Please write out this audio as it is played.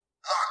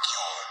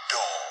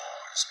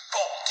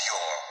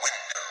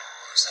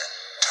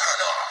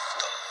off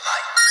the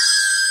lights.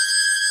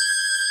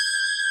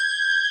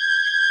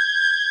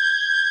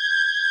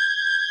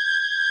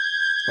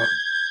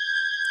 Welcome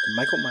to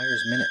Michael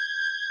Myers Minute.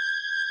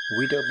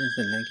 We delve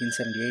into the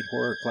 1978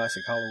 horror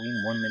classic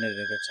Halloween 1 minute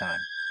at a time.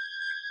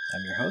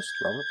 I'm your host,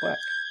 Robert Black.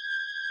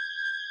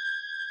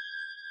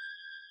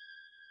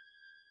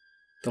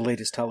 The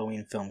latest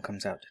Halloween film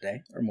comes out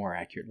today, or more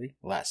accurately,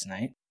 last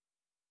night.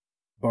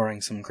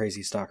 Barring some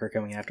crazy stalker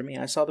coming after me,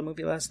 I saw the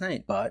movie last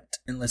night, but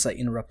unless I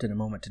interrupted a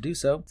moment to do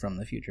so from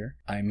the future,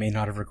 I may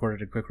not have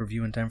recorded a quick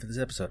review in time for this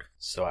episode,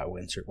 so I will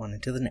insert one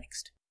into the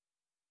next.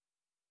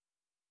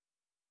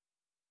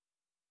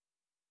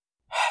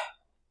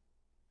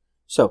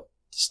 So,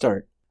 to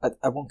start,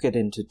 I won't get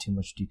into too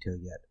much detail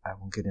yet. I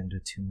won't get into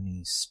too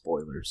many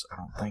spoilers, I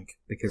don't think,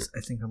 because I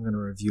think I'm going to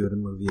review the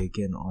movie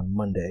again on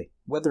Monday,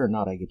 whether or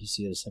not I get to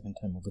see it a second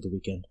time over the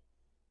weekend.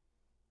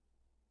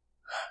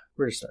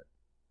 Where to start?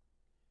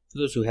 For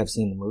those who have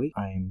seen the movie,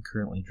 I am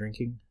currently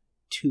drinking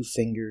 2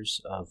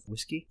 fingers of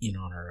whiskey in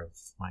honor of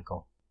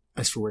Michael.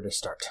 As for where to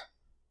start.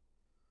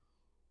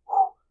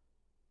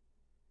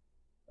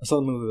 I saw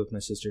the movie with my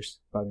sisters,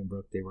 Bobby and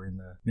Brooke. They were in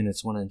the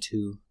minutes 1 and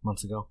 2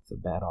 months ago. The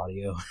bad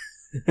audio.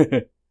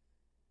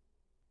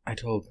 I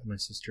told my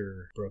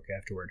sister Brooke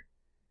afterward.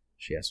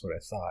 She asked what I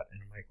thought,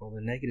 and I'm like, well,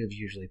 the negatives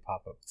usually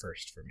pop up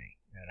first for me,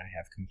 and I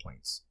have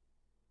complaints.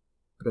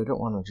 But I don't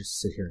want to just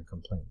sit here and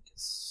complain,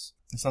 because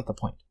that's not the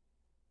point.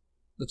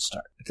 Let's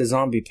start. At the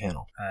zombie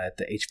panel at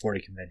the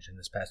H40 convention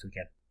this past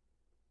weekend,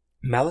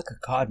 Malika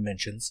Cod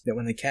mentions that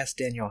when they cast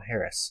Danielle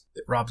Harris,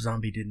 that Rob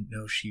Zombie didn't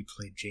know she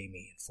played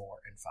Jamie in 4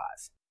 and 5.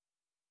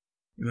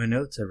 In my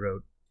notes I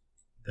wrote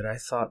that I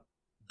thought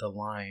the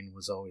line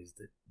was always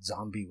that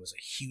Zombie was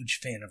a huge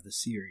fan of the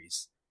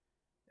series,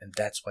 and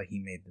that's why he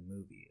made the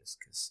movie, is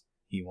because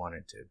he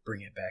wanted to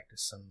bring it back to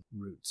some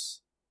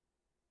roots.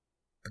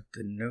 But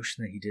the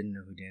notion that he didn't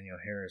know who Danielle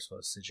Harris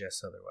was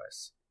suggests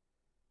otherwise.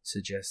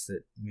 Suggests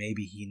that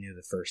maybe he knew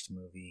the first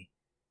movie,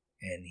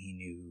 and he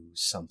knew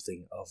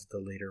something of the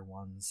later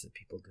ones, that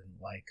people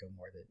didn't like them,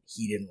 or that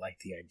he didn't like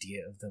the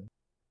idea of them.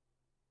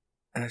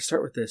 And I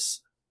start with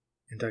this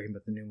in talking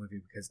about the new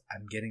movie because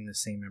I'm getting the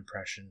same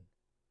impression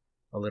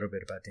a little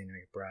bit about Danny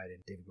McBride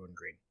and David Gordon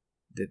Green.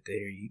 That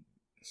they're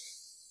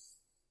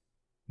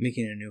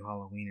making a new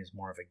Halloween is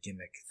more of a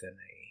gimmick than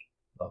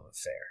a love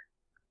affair.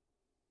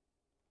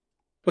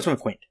 What's my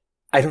point?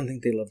 I don't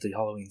think they love the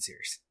Halloween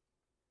series.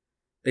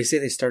 They say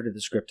they started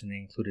the script and they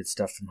included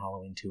stuff from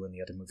Halloween 2 and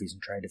the other movies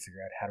and tried to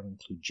figure out how to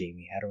include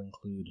Jamie, how to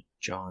include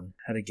John,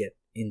 how to get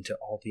into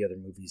all the other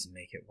movies and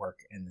make it work.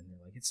 And then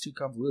they're like, it's too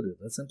convoluted,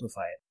 let's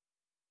simplify it.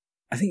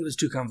 I think it was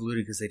too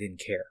convoluted because they didn't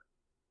care.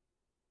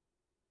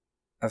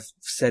 I've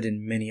said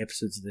in many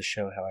episodes of the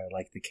show how I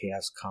like the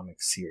Chaos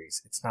Comics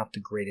series. It's not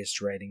the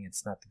greatest writing,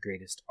 it's not the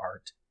greatest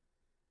art,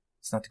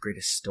 it's not the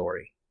greatest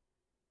story.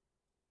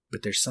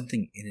 But there's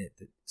something in it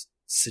that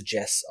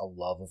suggests a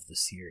love of the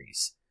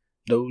series.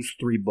 Those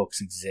 3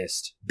 books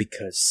exist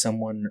because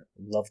someone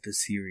loved the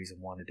series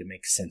and wanted to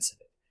make sense of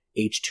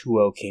it.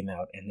 H2O came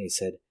out and they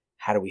said,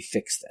 how do we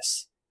fix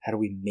this? How do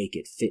we make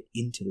it fit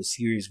into the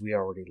series we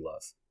already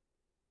love?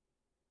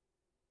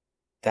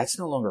 That's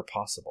no longer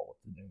possible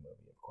with the new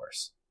movie, of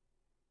course.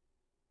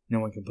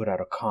 No one can put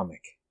out a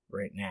comic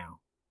right now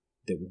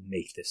that will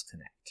make this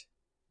connect.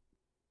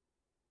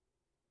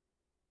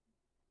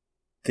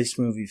 This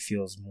movie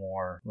feels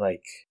more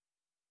like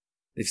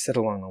they've said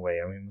along the way,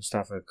 I mean,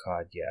 Mustafa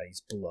Akkad, yeah,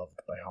 he's beloved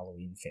by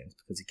Halloween fans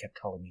because he kept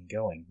Halloween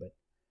going, but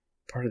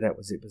part of that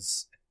was it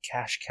was a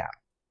cash cow.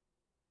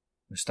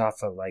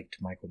 Mustafa liked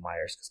Michael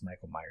Myers because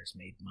Michael Myers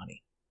made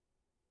money.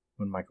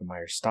 When Michael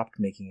Myers stopped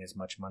making as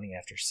much money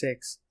after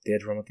 6, they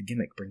had to run with the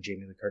gimmick, bring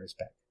Jamie Lee Curtis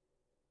back.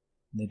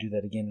 And they do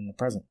that again in the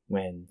present,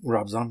 when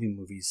Rob Zombie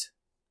movies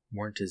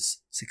weren't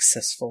as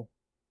successful.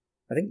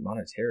 I think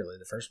monetarily,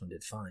 the first one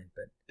did fine,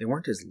 but they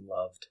weren't as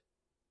loved.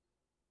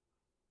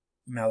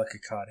 Malika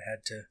Cod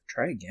had to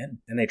try again,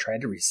 and they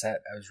tried to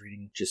reset. I was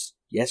reading just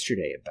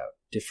yesterday about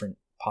different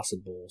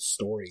possible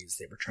stories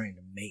they were trying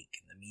to make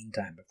in the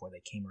meantime before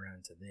they came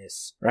around to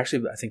this. Or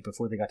actually, I think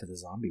before they got to the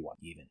zombie one,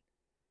 even.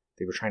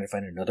 They were trying to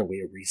find another way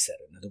to reset,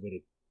 another way to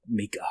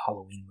make a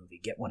Halloween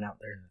movie, get one out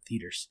there in the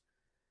theaters.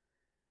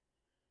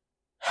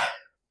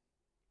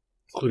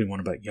 Including one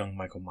about young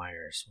Michael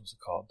Myers. What was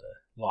it called?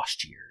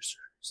 Lost Years,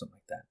 or something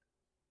like that.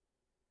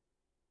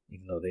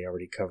 Even though they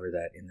already covered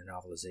that in the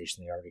novelization,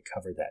 they already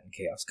covered that in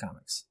Chaos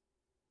Comics.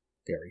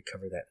 They already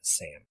covered that in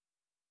Sam.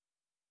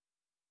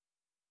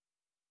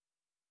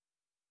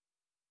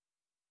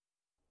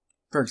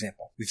 For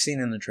example, we've seen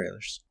in the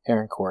trailers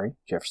Aaron Corey,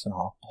 Jefferson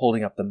Hall,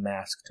 holding up the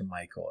mask to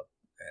Michael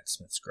at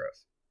Smith's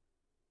Grove.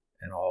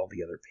 And all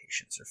the other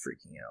patients are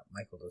freaking out.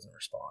 Michael doesn't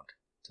respond,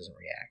 doesn't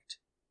react.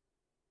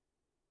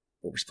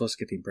 But we're supposed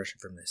to get the impression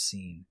from this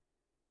scene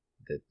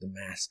that the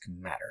mask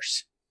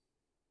matters.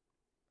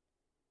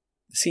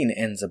 The scene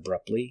ends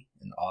abruptly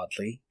and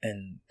oddly,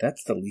 and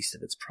that's the least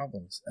of its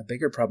problems. A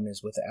bigger problem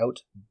is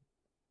without...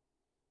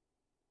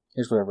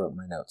 Here's what I wrote in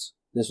my notes.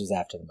 This was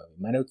after the movie.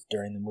 My notes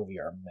during the movie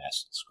are a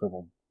mess.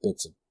 Scribbled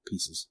bits of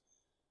pieces.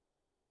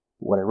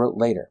 What I wrote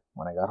later,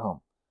 when I got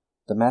home.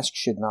 The mask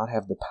should not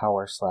have the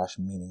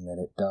power/meaning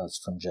that it does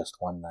from just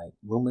one night.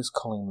 Loomis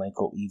calling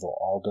Michael evil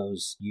all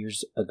those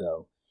years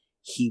ago.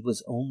 He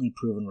was only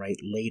proven right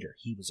later.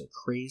 He was a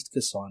crazed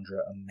Cassandra,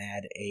 a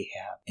mad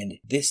Ahab. And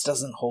this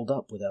doesn't hold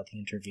up without the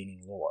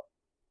intervening lore.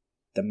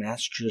 The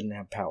mask shouldn't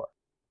have power.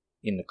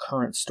 In the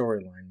current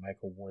storyline,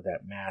 Michael wore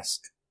that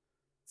mask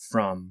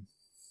from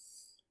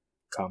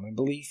common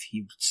belief.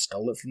 He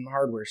stole it from the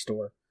hardware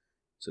store.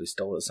 So he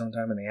stole it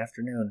sometime in the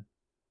afternoon.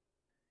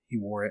 He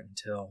wore it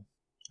until,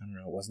 I don't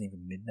know, it wasn't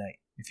even midnight,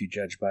 if you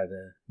judge by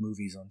the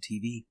movies on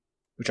TV,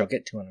 which I'll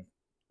get to in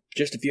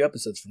just a few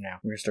episodes from now.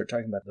 We're going to start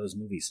talking about those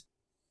movies.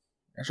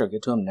 Actually, I'll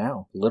get to them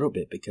now, a little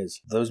bit,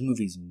 because those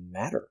movies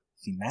matter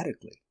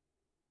thematically.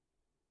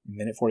 In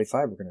minute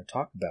 45, we're going to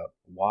talk about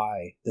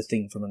why The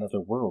Thing from Another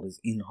World is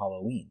in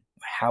Halloween,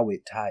 how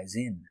it ties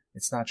in.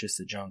 It's not just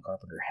that John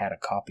Carpenter had a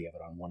copy of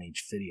it on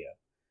 1H video.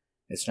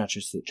 It's not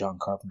just that John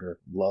Carpenter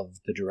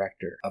loved the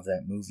director of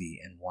that movie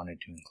and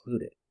wanted to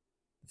include it.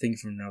 The Thing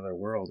from Another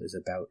World is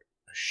about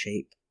a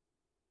shape.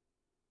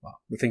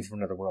 Well, The Thing from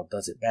Another World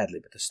does it badly,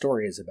 but the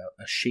story is about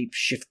a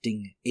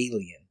shape-shifting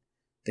alien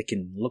that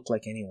can look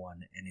like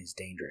anyone and is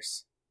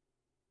dangerous.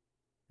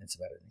 It's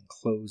about an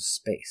enclosed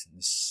space,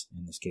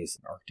 in this case,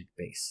 an Arctic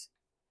base.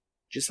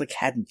 Just like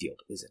Haddonfield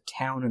is a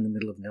town in the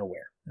middle of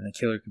nowhere, and the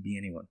killer could be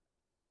anyone.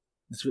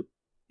 That's what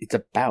it's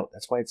about.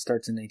 That's why it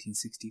starts in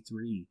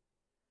 1963.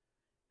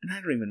 And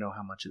I don't even know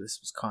how much of this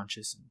was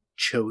conscious and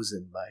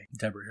chosen by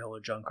Deborah Hill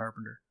or John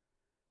Carpenter.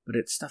 But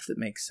it's stuff that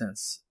makes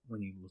sense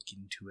when you look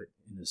into it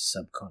in a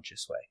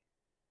subconscious way.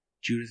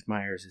 Judith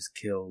Myers is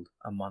killed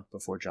a month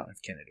before John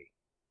F. Kennedy.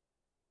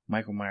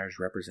 Michael Myers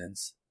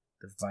represents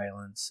the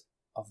violence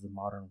of the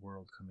modern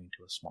world coming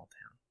to a small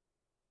town.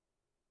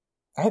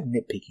 I have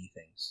nitpicky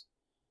things.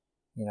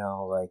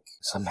 Like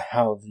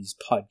somehow these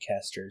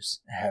podcasters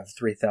have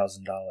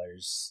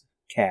 $3,000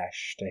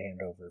 cash to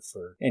hand over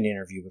for an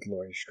interview with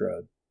Laurie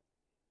Strode.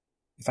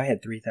 If I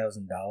had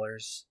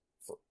 $3,000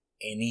 for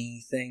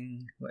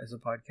anything as a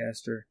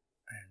podcaster,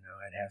 I don't know,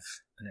 I'd have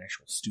an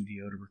actual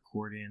studio to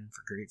record in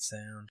for great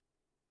sound.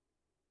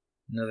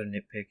 Another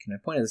nitpick, and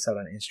I pointed this out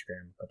on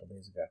Instagram a couple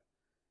days ago.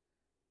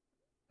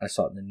 I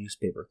saw it in the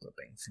newspaper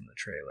clipping from the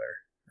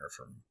trailer, or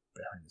from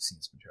behind the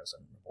scenes materials. I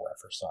don't remember where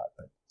I first saw it,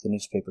 but the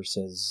newspaper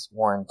says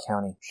Warren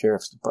County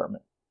Sheriff's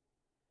Department.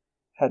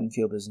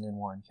 Haddonfield isn't in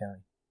Warren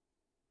County.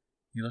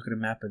 You look at a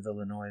map of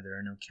Illinois, there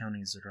are no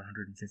counties that are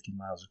 150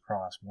 miles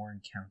across.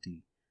 Warren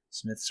County,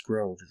 Smith's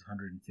Grove is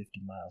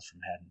 150 miles from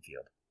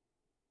Haddonfield.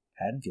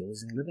 Haddonfield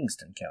is in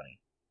Livingston County.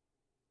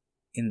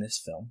 In this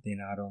film, they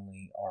not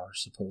only are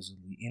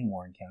supposedly in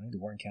Warren County, the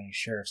Warren County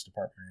Sheriff's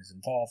Department is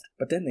involved,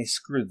 but then they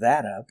screw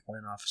that up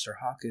when Officer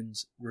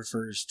Hawkins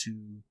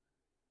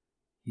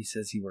he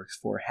says he works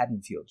for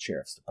Haddonfield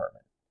Sheriff's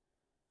Department.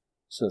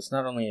 So it's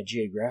not only a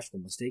geographical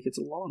mistake, it's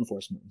a law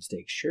enforcement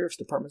mistake. Sheriff's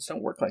departments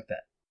don't work like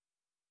that.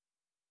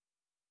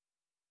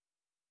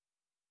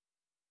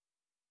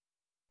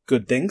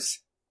 Good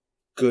things.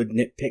 Good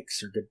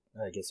nitpicks, or good,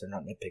 I guess they're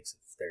not nitpicks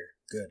if they're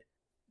good.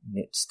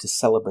 Nits to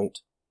celebrate.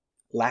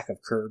 Lack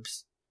of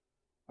curbs.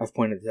 I've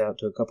pointed it out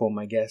to a couple of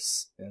my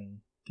guests, and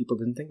people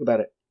didn't think about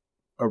it.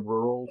 A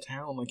rural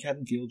town like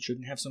Haddonfield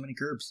shouldn't have so many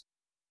curbs.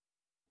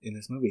 In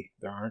this movie,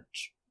 there aren't.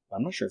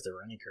 I'm not sure if there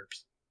were any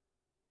curbs.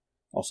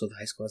 Also, the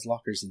high school has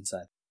lockers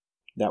inside.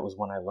 That was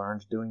when I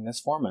learned doing this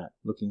format,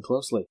 looking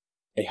closely.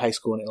 A high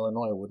school in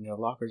Illinois wouldn't have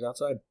lockers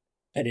outside.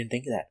 I didn't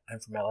think of that. I'm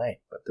from LA,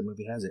 but the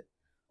movie has it.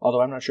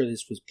 Although I'm not sure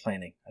this was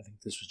planning. I think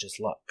this was just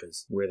luck,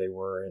 because where they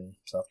were in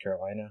South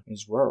Carolina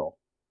is rural.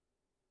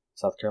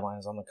 South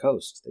Carolina's on the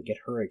coast. They get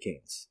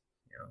hurricanes.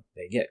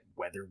 They get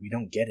weather we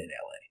don't get in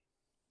LA.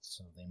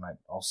 So they might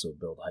also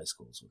build high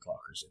schools with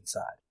lockers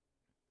inside.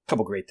 A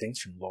couple great things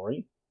from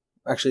Laurie.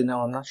 Actually,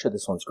 no, I'm not sure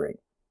this one's great.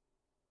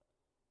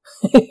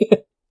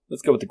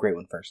 Let's go with the great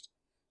one first.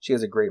 She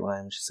has a great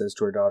line. She says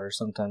to her daughter,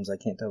 "Sometimes I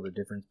can't tell the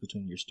difference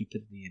between your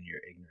stupidity and your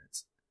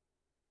ignorance."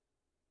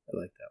 I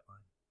like that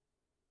line.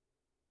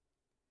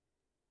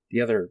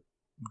 The other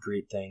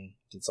great thing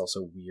that's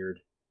also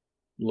weird,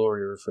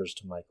 Laurie refers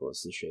to Michael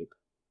as the shape.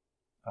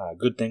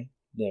 Good thing,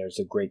 there's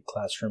a great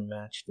classroom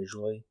match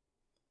visually.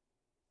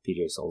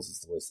 PJ Souls is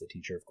the voice of the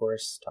teacher, of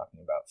course, talking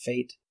about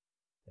fate.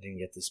 I didn't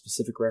get the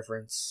specific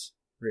reference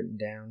written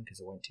down because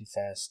it went too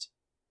fast.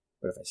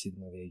 But if I see the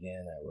movie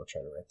again, I will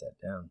try to write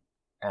that down.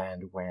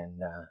 And when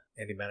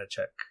Andy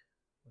Manichek,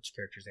 which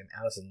character's name,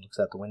 Allison, looks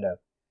out the window,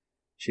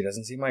 she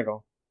doesn't see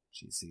Michael.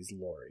 She sees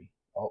Laurie.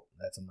 Oh,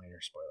 that's a minor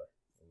spoiler.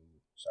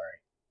 Ooh, sorry.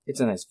 It's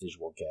a nice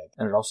visual gag.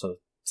 And it also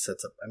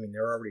sets up,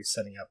 they're already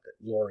setting up that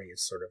Laurie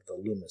is sort of the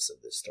Loomis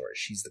of this story.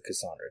 She's the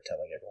Cassandra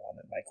telling everyone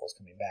that Michael's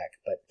coming back,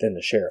 but then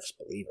the sheriffs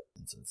believe it.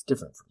 And so it's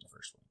different from the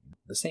first one.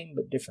 The same,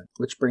 but different.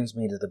 Which brings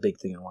me to the big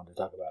thing I wanted to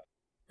talk about.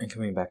 And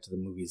coming back to the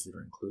movies that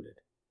are included.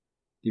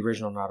 The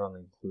original not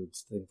only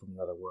includes The Thing from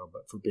Another World,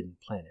 but Forbidden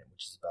Planet,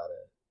 which is about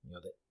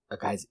a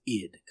guy's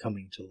id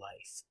coming to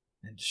life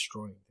and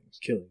destroying things,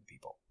 killing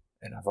people.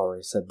 And I've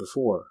already said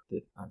before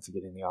that I'm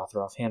forgetting the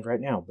author offhand right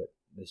now, but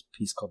this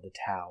piece called The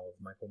Tao of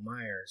Michael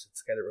Myers,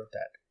 it's the guy that wrote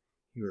that.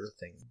 You wrote a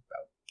thing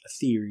about a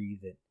theory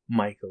that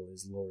Michael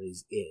is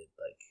Laurie's id,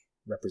 like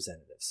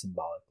representative,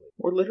 symbolically,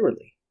 or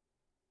literally.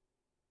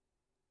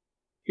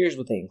 Here's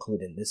what they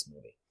include in this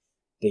movie.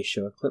 They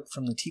show a clip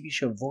from the TV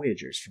show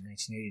Voyagers from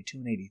 1982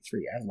 and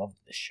 83. I loved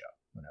this show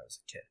when I was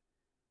a kid.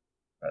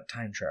 About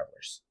time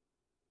travelers.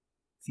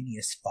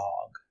 Phineas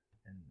Fogg,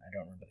 and I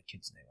don't remember the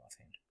kid's name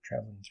offhand,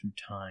 traveling through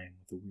time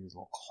with a weird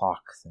little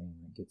clock thing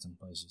that gets in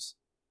places.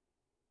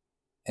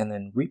 And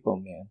then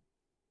Repo Man.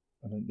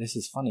 I mean, this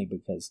is funny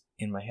because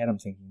in my head I'm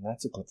thinking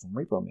that's a clip from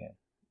Repo Man.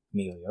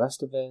 Emilio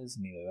Estevez,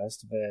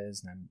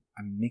 and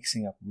I'm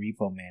mixing up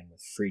Repo Man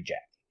with Free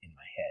Jack in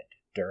my head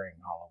during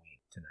Halloween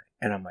tonight.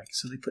 And I'm like,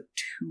 so they put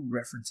 2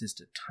 references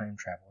to time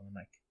travel, and I'm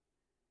like,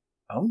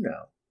 oh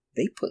no,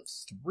 they put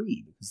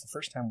 3, because the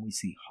first time we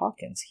see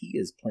Hawkins, he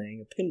is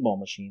playing a pinball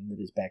machine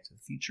that is Back to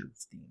the Future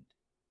themed.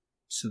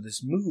 So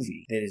this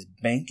movie that is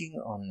banking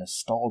on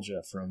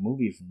nostalgia for a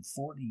movie from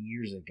 40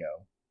 years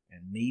ago,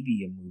 and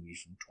maybe a movie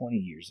from 20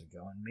 years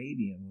ago, and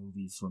maybe a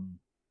movie from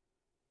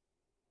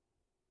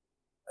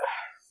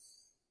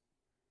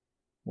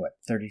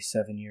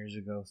 37 years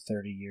ago,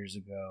 30 years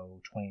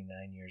ago,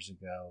 29 years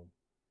ago,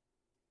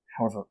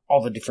 however,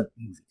 all the different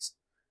movies.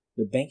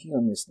 They're banking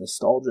on this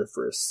nostalgia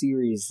for a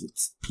series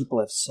that people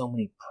have so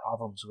many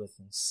problems with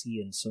and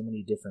see in so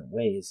many different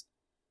ways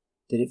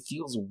that it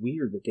feels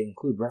weird that they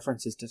include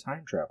references to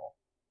time travel.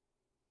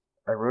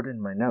 I wrote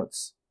in my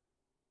notes.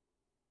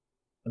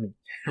 I mean,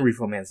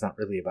 Repo Man's not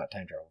really about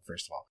time travel,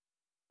 first of all.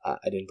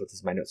 I didn't put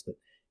this in my notes, but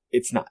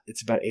it's not.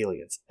 It's about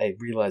aliens. I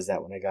realized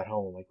that when I got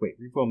home. I'm like, wait,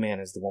 Repo Man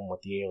is the one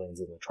with the aliens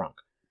in the trunk.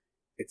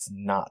 It's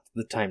not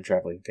the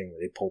time-traveling thing where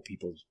they pull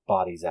people's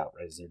bodies out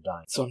right as they're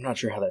dying. So I'm not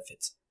sure how that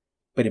fits.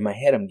 But in my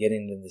head, I'm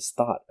getting into this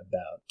thought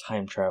about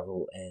time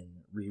travel and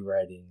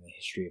rewriting the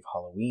history of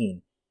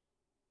Halloween.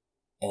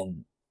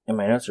 And in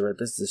my notes, I wrote,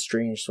 this is a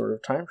strange sort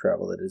of time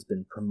travel that has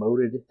been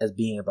promoted as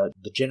being about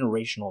the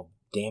generational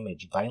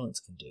damage violence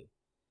can do.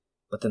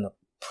 But then the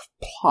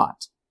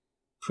plot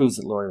proves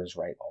that Laurie was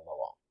right all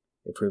along.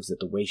 It proves that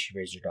the way she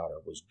raised her daughter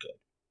was good.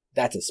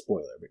 That's a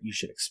spoiler, but you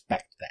should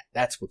expect that.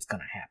 That's what's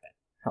going to happen.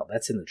 Hell,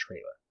 that's in the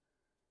trailer.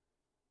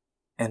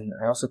 And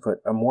I also put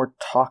a more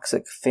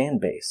toxic fan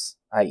base,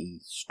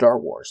 i.e. Star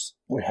Wars,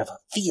 would have a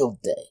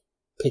field day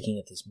picking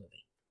at this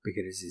movie.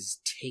 Because it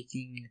is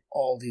taking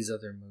all these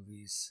other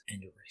movies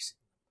and erasing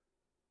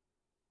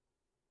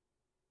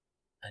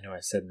them. I know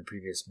I said in the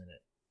previous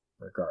minute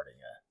regarding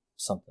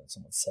something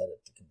someone said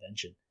at the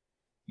convention,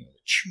 the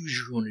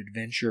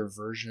choose-your-own-adventure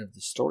version of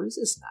the stories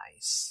is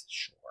nice,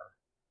 sure.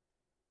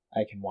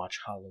 I can watch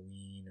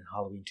Halloween and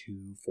Halloween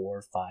 2,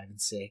 4, 5, and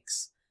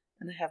 6,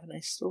 and I have a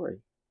nice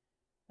story.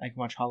 I can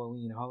watch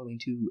Halloween, Halloween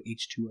 2,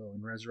 H2O,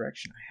 and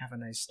Resurrection. I have a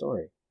nice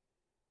story.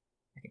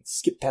 I can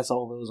skip past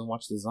all those and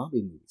watch the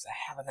zombie movies. I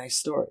have a nice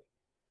story.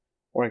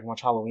 Or I can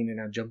watch Halloween and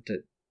now jump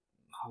to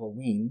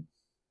Halloween,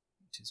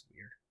 which is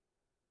weird,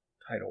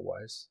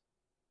 title-wise.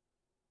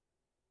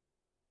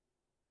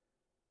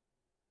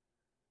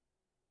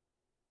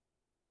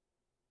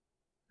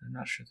 I'm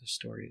not sure the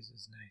story is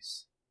as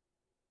nice.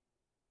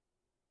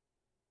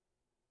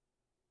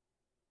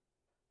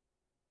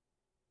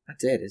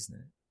 That's it, isn't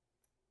it?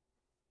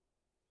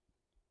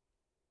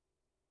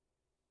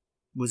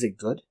 Was it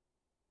good?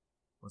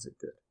 Was it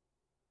good?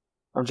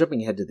 I'm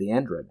jumping ahead to the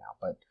end right now,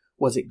 but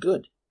was it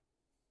good?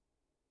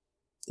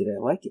 Did I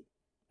like it?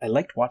 I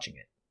liked watching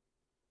it.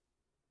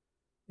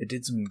 It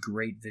did some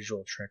great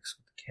visual tricks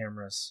with the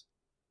cameras.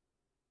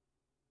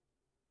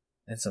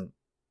 And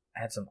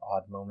had some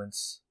odd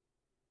moments.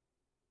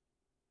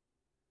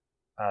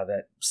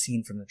 That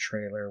scene from the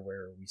trailer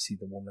where we see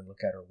the woman look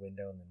out her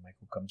window and then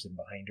Michael comes in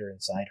behind her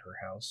inside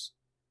her house.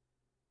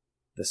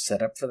 The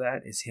setup for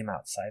that is him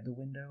outside the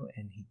window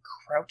and he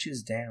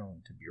crouches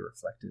down to be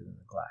reflected in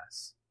the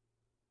glass.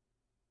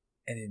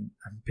 And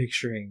I'm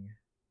picturing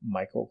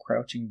Michael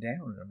crouching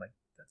down and I'm like,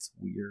 that's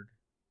weird.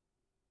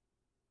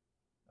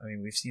 I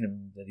mean, we've seen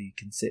him that he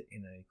can sit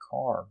in a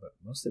car, but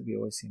mostly we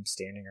always see him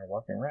standing or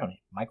walking around.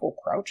 Michael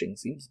crouching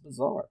seems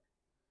bizarre.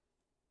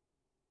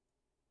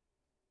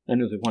 I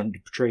know they wanted to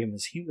portray him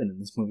as human in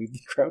this movie,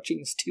 but crouching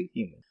is too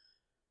human.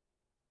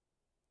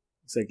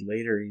 It's like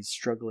later he's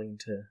struggling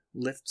to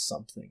lift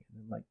something,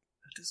 and I'm like,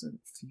 that doesn't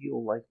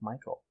feel like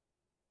Michael.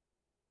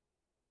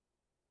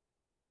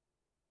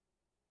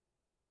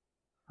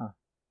 Huh.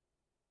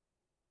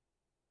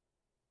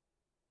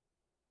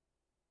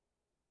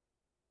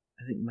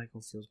 I think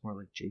Michael feels more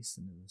like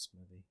Jason in this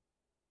movie.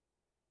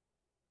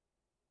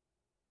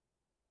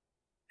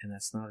 And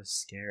that's not as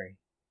scary.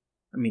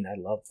 I mean, I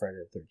love Friday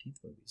the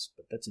 13th movies,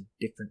 but that's a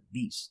different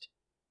beast.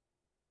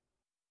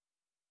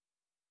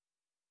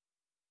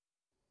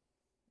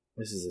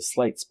 This is a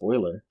slight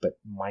spoiler, but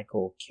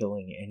Michael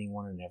killing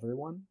anyone and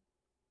everyone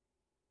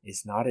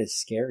is not as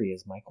scary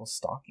as Michael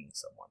stalking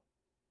someone.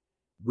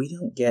 We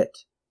don't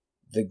get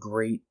the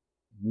great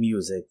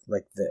music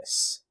like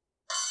this.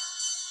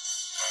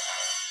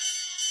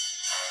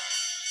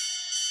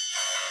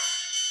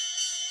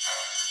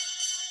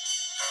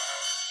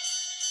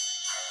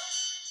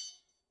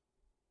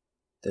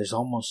 There's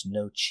almost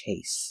no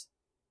chase.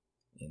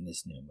 in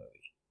this new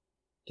movie.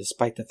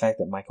 Despite the fact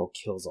that Michael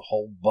kills a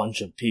whole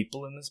bunch of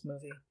people in this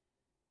movie,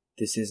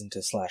 this isn't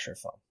a slasher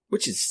film.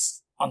 Which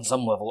is, on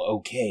some level,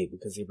 okay,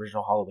 because the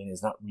original Halloween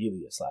is not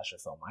really a slasher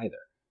film either.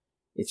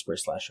 It's where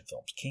slasher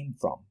films came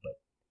from, but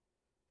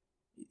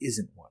it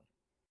isn't one.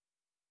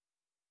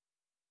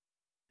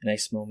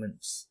 Nice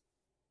moments,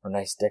 or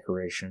nice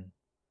decoration.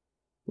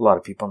 A lot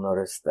of people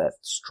noticed that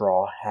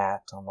straw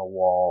hat on the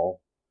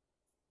wall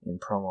in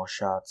promo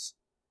shots.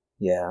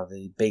 Yeah,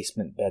 the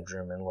basement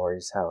bedroom in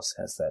Laurie's house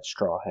has that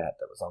straw hat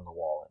that was on the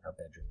wall in her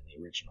bedroom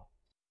in the original.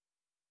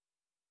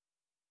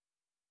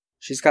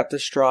 She's got the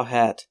straw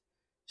hat.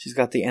 She's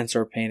got the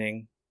Ensor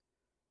painting.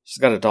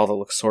 She's got a doll that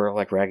looks sort of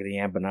like Raggedy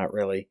Ann, but not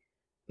really.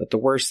 But the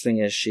worst thing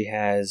is she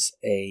has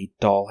a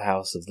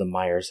dollhouse of the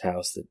Myers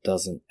house that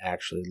doesn't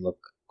actually look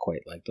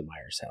quite like the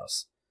Myers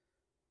house.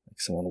 Like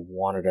someone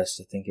wanted us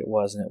to think it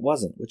was, and it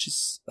wasn't, which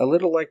is a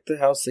little like the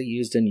house they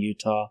used in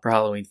Utah for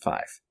Halloween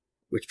 5,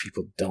 which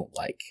people don't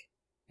like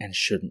and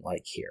shouldn't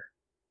like here.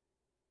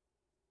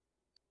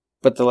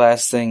 But the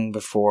last thing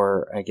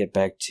before I get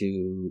back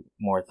to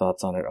more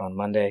thoughts on it on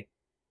Monday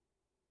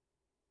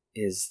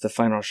is the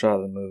final shot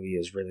of the movie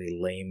is really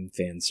lame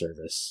fan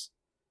service,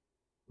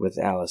 with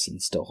Allison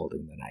still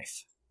holding the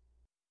knife.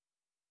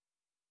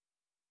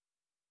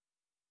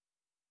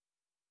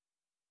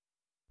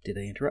 Did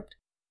I interrupt?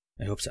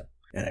 I hope so.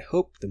 And I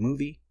hope the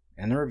movie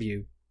and the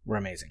review were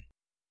amazing.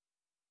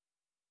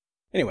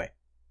 Anyway,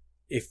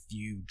 if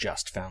you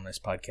just found this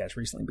podcast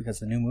recently because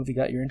the new movie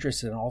got your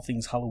interest in all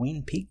things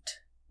Halloween peaked,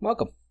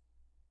 welcome.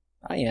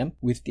 I am,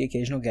 with the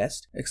occasional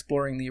guest,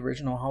 exploring the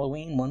original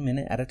Halloween 1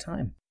 minute at a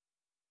time.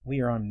 We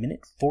are on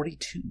minute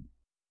 42.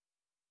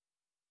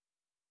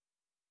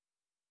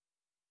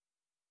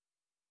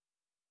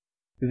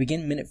 We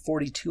begin minute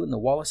 42 in the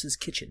Wallace's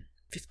kitchen,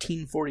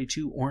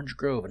 1542 Orange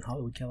Grove in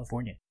Hollywood,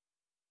 California.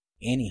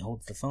 Annie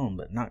holds the phone,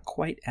 but not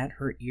quite at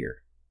her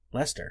ear.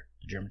 Lester,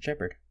 the German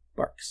Shepherd,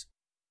 barks.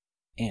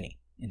 Annie,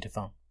 into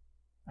phone.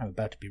 I'm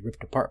about to be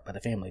ripped apart by the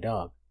family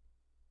dog.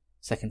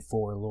 Second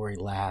 4, Laurie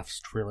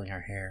laughs, twirling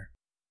her hair.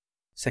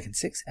 Second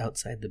 6,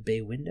 outside the bay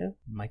window,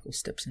 Michael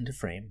steps into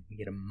frame. We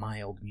get a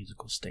mild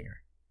musical stinger.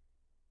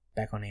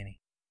 Back on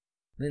Annie.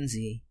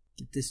 Lindsay,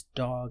 get this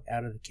dog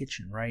out of the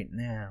kitchen right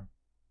now.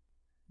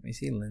 We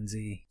see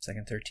Lindsay,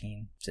 second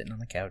 13, sitting on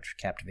the couch,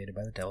 captivated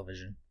by the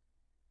television.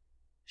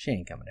 She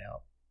ain't coming to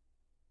help.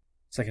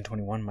 Second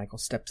 21, Michael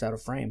steps out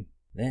of frame.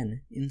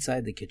 Then,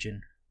 inside the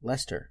kitchen,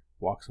 Lester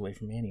walks away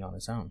from Annie on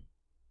his own.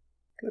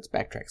 Let's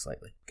backtrack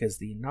slightly, because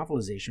the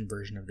novelization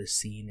version of this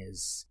scene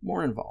is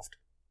more involved.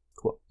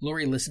 Quote,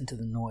 Laurie listened to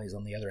the noise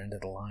on the other end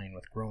of the line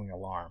with growing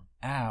alarm.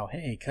 Ow,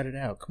 hey, cut it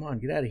out. Come on,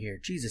 get out of here.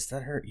 Jesus,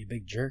 that hurt, you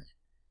big jerk.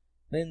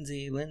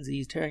 Lindsay,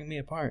 he's tearing me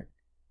apart.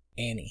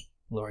 Annie,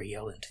 Laurie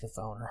yelled into the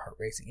phone, her heart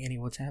racing. Annie,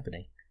 what's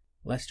happening?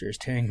 Lester is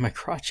tearing my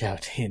crotch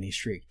out, Annie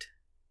shrieked.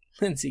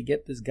 Lindsay,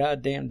 get this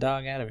goddamn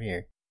dog out of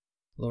here.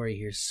 Laurie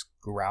hears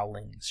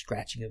growling,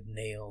 scratching of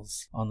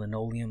nails on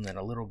linoleum, then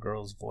a little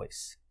girl's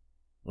voice.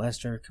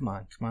 Lester, come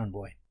on,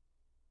 boy.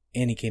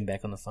 Annie came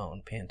back on the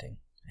phone, panting.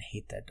 I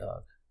hate that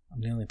dog.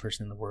 I'm the only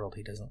person in the world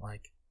he doesn't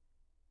like.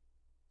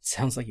 It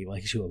sounds like he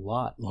likes you a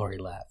lot, Laurie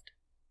laughed.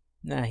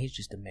 Nah, he's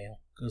just a male.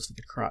 Goes for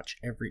the crotch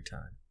every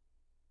time.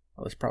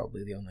 Well, it's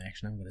probably the only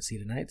action I'm going to see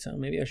tonight, so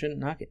maybe I shouldn't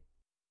knock it.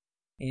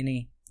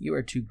 Annie, you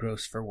are too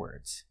gross for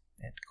words.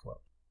 End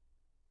quote.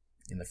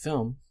 In the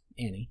film,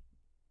 Annie,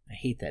 I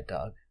hate that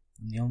dog.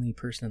 I'm the only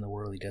person in the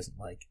world he doesn't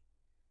like.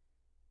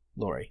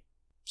 Laurie,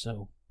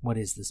 so what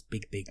is this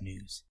big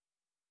news?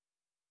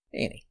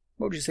 Annie,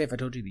 what would you say if I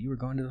told you that you were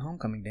going to the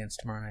homecoming dance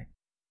tomorrow night?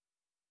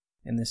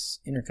 And this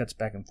intercuts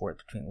back and forth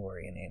between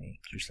Laurie and Annie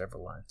through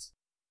several lines.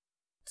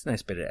 It's a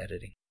nice bit of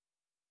editing.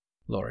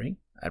 Laurie,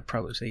 I'd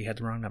probably say you had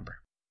the wrong number.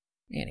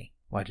 Annie,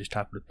 well, I just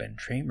talked with Ben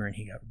Tramer and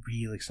he got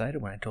real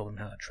excited when I told him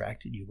how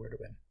attracted you were to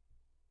him.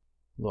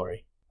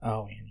 Laurie,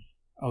 oh, Annie.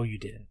 Oh, you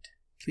didn't.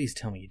 Please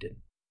tell me you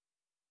didn't.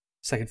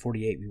 Second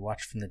 48, we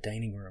watched from the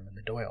dining room in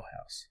the Doyle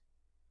house.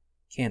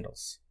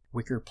 Candles.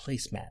 Wicker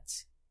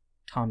placemats.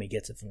 Tommy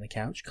gets it from the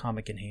couch,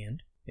 comic in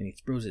hand, and he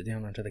throws it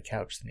down onto the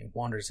couch, then he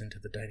wanders into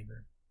the dining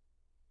room.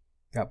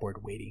 Got bored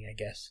waiting, I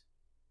guess.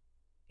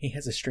 He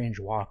has a strange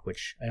walk,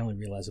 which I only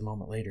realize a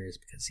moment later is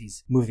because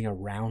he's moving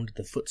around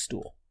the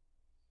footstool.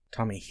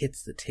 Tommy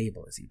hits the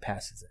table as he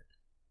passes it.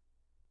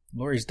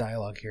 Laurie's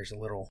dialogue here is a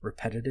little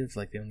repetitive,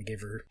 like they only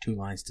gave her 2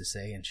 lines to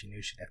say and she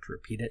knew she'd have to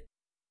repeat it.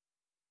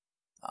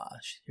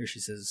 Here she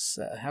says,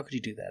 how could you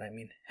do that? I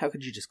mean, how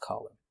could you just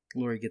call him?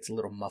 Laurie gets a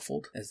little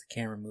muffled as the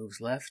camera moves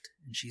left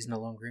and she's no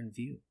longer in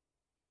view.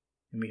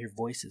 And we hear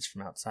voices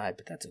from outside,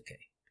 but that's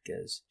okay,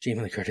 because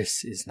Jamie Lee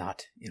Curtis is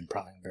not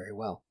improving very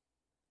well.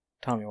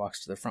 Tommy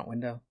walks to the front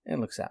window and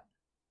looks out.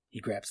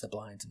 He grabs the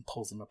blinds and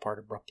pulls them apart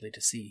abruptly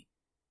to see.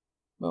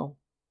 Well,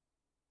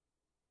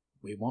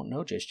 we won't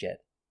know just yet,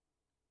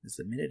 as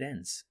the minute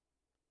ends.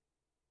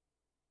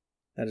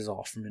 That is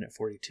all for minute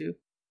 42.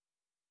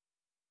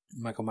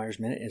 Michael Myers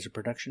Minute is a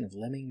production of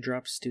Lemming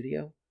Drops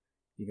Studio.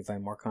 You can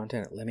find more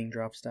content at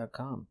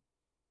lemmingdrops.com.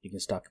 You can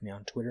stalk me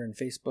on Twitter and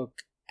Facebook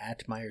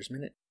at Myers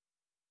Minute,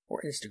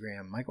 or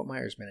Instagram, Michael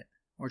Myers Minute,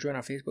 or join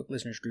our Facebook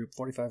listeners group,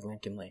 45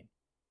 Lincoln Lane.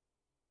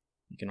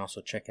 You can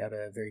also check out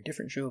a very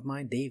different show of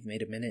mine, Dave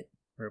Made a Minute,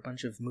 where a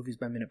bunch of Movies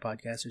by Minute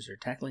podcasters are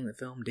tackling the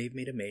film Dave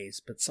Made a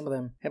Maze, but some of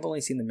them have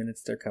only seen the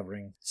minutes they're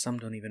covering, some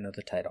don't even know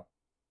the title.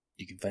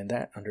 You can find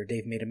that under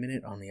Dave Made a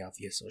Minute on the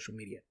obvious social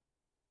media.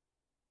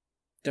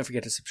 Don't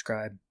forget to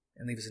subscribe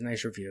and leave us a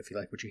nice review if you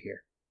like what you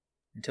hear.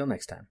 Until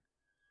next time.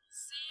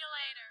 See you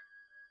later.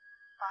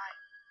 Bye.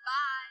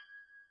 Bye.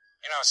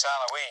 You know, it's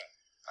Halloween.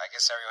 I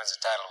guess everyone's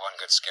entitled to one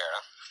good scare,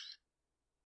 huh?